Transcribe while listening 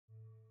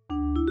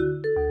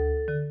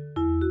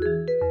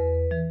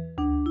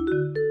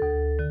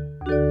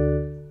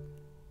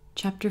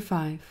Chapter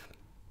 5.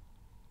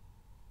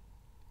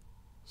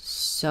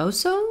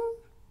 So-so?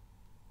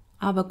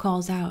 Abba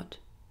calls out.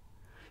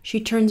 She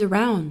turns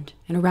around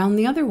and around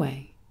the other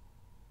way.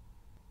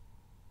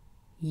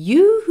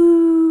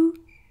 Yoo-hoo!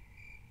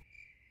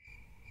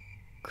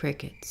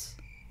 Crickets.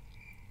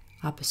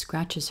 Abba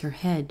scratches her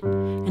head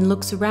and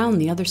looks around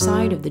the other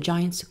side of the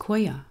giant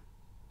sequoia.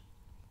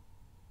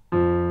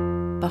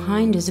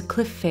 Behind is a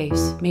cliff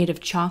face made of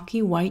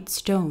chalky white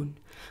stone,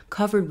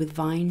 covered with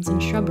vines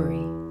and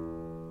shrubbery.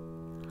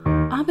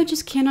 Abba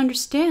just can't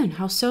understand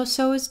how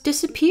So-so has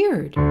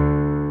disappeared.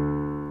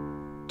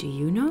 Do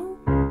you know?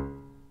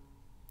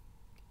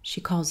 She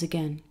calls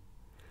again.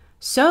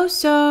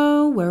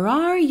 So-so, where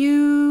are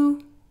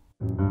you?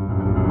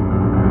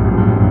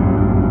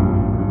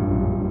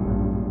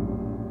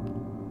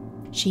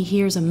 She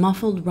hears a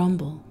muffled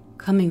rumble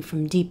coming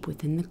from deep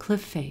within the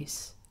cliff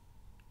face.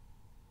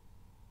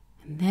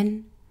 And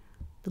then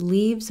the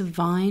leaves of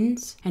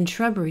vines and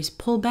shrubberies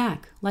pull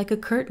back like a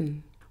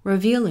curtain,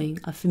 revealing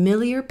a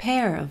familiar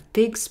pair of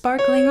big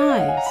sparkling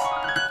eyes.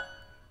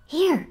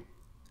 Here,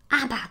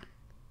 Abba,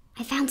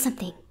 I found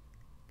something.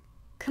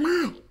 Come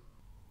on.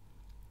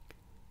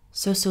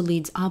 So-so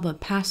leads Abba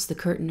past the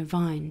curtain of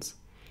vines,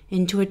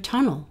 into a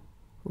tunnel,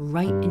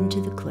 right into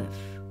the cliff.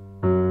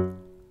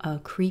 A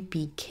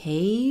creepy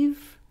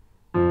cave?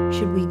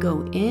 Should we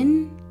go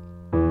in?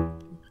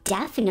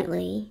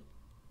 Definitely.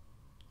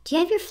 Do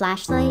you have your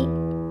flashlight?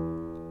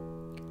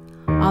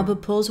 Abba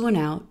pulls one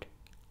out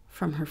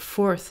from her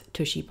fourth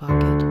tushy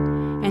pocket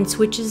and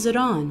switches it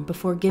on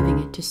before giving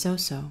it to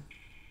So-so.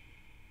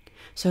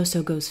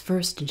 So-so goes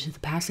first into the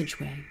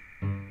passageway.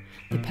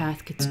 The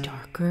path gets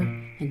darker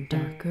and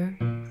darker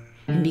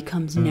and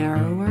becomes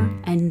narrower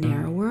and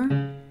narrower.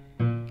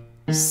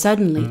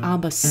 Suddenly,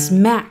 Abba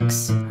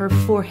smacks her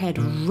forehead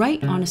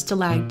right on a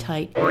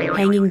stalactite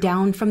hanging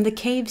down from the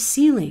cave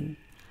ceiling.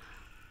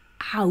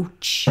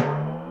 Ouch!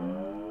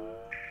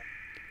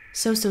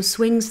 So-so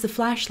swings the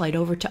flashlight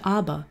over to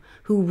Abba,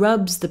 who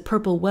rubs the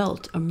purple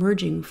welt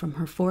emerging from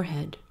her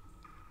forehead.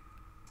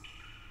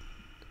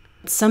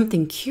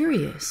 Something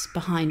curious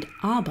behind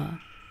Abba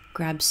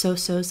grabs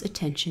So-so's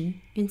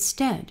attention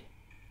instead.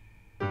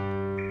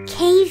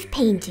 Cave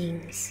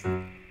paintings.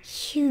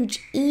 Huge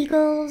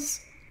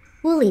eagles,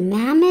 woolly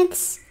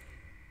mammoths,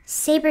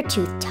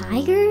 saber-toothed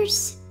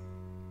tigers.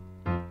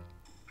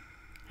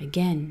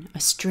 Again, a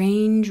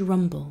strange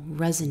rumble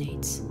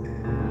resonates,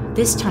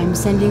 this time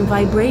sending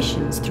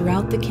vibrations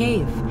throughout the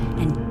cave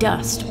and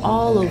dust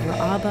all over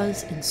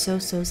Abba's and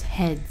So-so's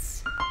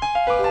heads.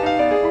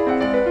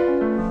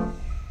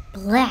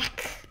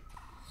 Black.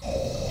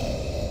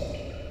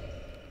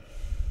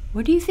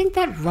 What do you think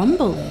that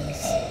rumble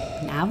is?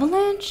 An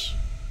avalanche?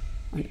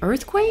 An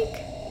earthquake?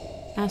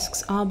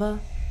 Asks Abba.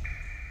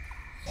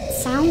 It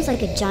sounds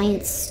like a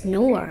giant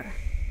snore,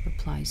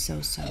 replies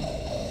So-so.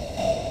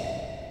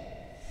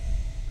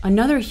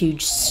 Another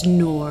huge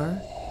snore,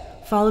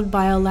 followed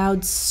by a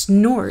loud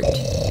snort,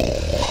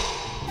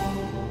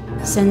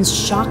 sends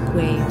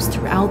shockwaves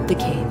throughout the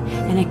cave,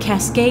 and a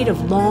cascade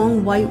of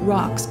long white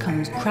rocks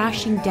comes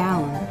crashing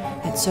down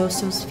at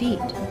So-so's feet,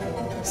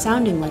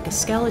 sounding like a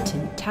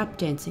skeleton tap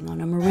dancing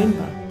on a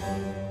marimba.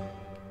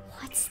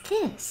 What's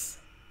this?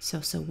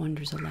 So-so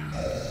wonders aloud.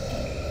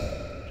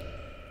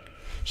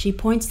 She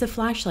points the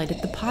flashlight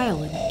at the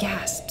pile and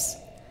gasps.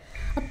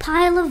 A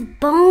pile of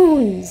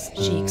bones,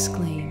 she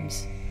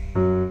exclaims.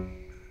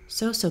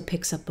 So-so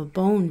picks up a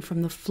bone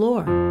from the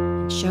floor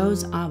and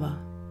shows Abba.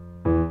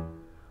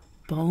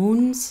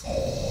 Bones?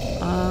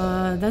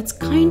 That's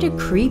kinda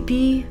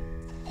creepy,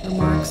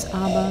 remarks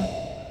Abba.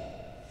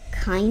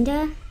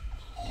 Kinda?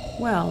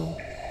 Well,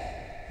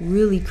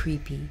 really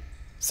creepy.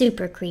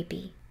 Super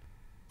creepy.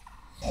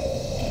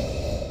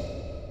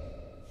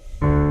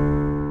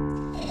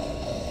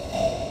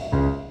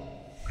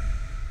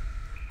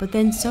 But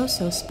then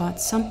So-so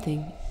spots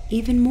something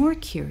even more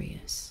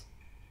curious.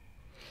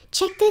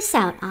 Check this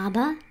out,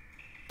 Abba.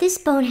 This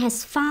bone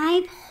has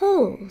 5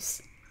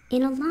 holes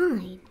in a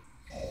line.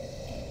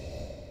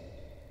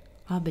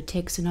 Abba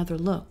takes another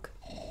look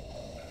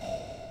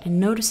and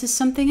notices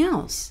something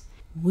else.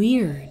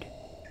 Weird.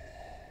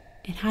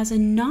 It has a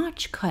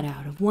notch cut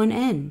out of one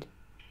end.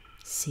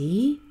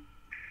 See?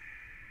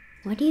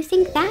 What do you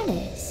think that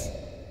is?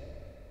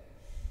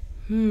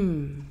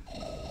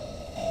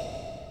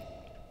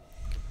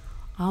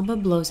 Abba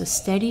blows a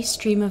steady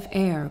stream of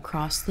air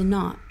across the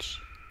notch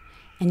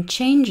and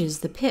changes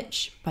the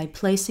pitch by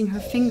placing her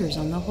fingers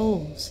on the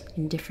holes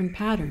in different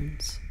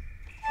patterns.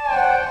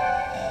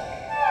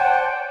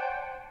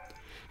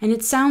 And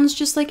it sounds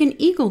just like an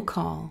eagle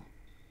call,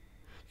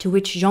 to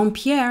which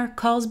Jean-Pierre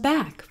calls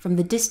back from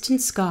the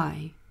distant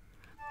sky.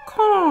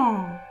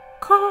 Caw,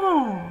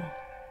 caw.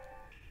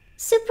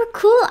 Super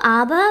cool,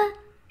 Abba.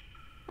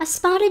 A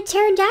spotted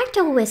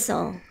pterodactyl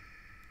whistle.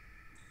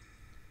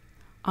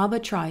 Abba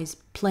tries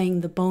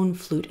playing the bone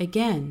flute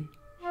again.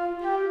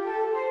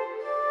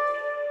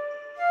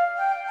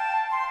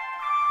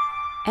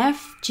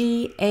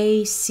 F-G-A-C-D,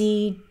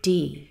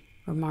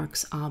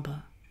 remarks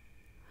Abba.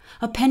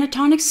 A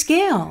pentatonic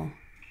scale.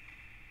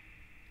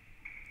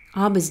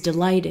 Abba's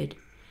delighted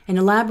and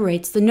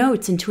elaborates the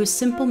notes into a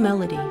simple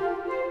melody,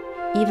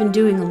 even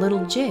doing a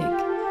little jig.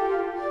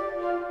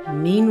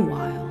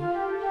 Meanwhile,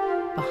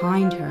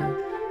 behind her,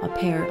 a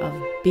pair of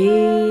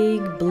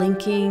big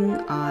blinking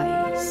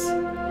eyes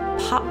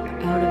pop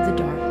out of the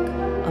dark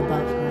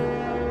above her.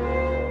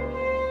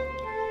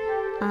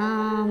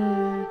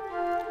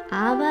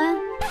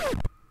 Abba?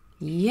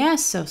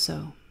 Yes,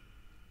 So-So.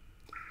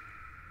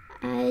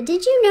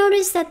 Did you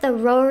notice that the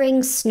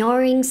roaring,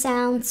 snoring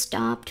sound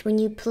stopped when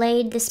you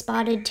played the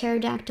spotted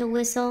pterodactyl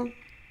whistle?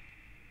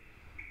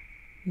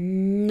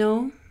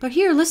 No, but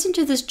here, listen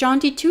to this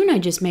jaunty tune I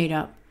just made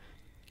up.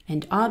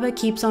 And Abba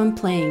keeps on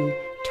playing,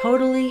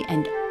 totally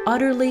and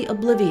utterly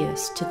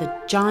oblivious to the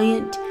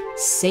giant,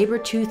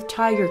 saber-toothed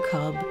tiger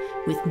cub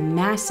with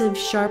massive,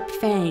 sharp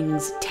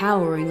fangs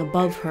towering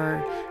above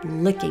her,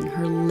 licking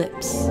her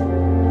lips.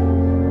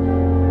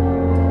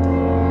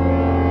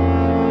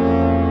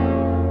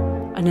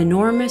 An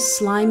enormous,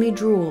 slimy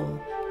drool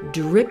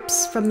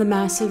drips from the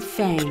massive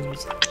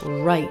fangs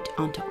right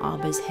onto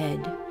Abba's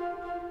head.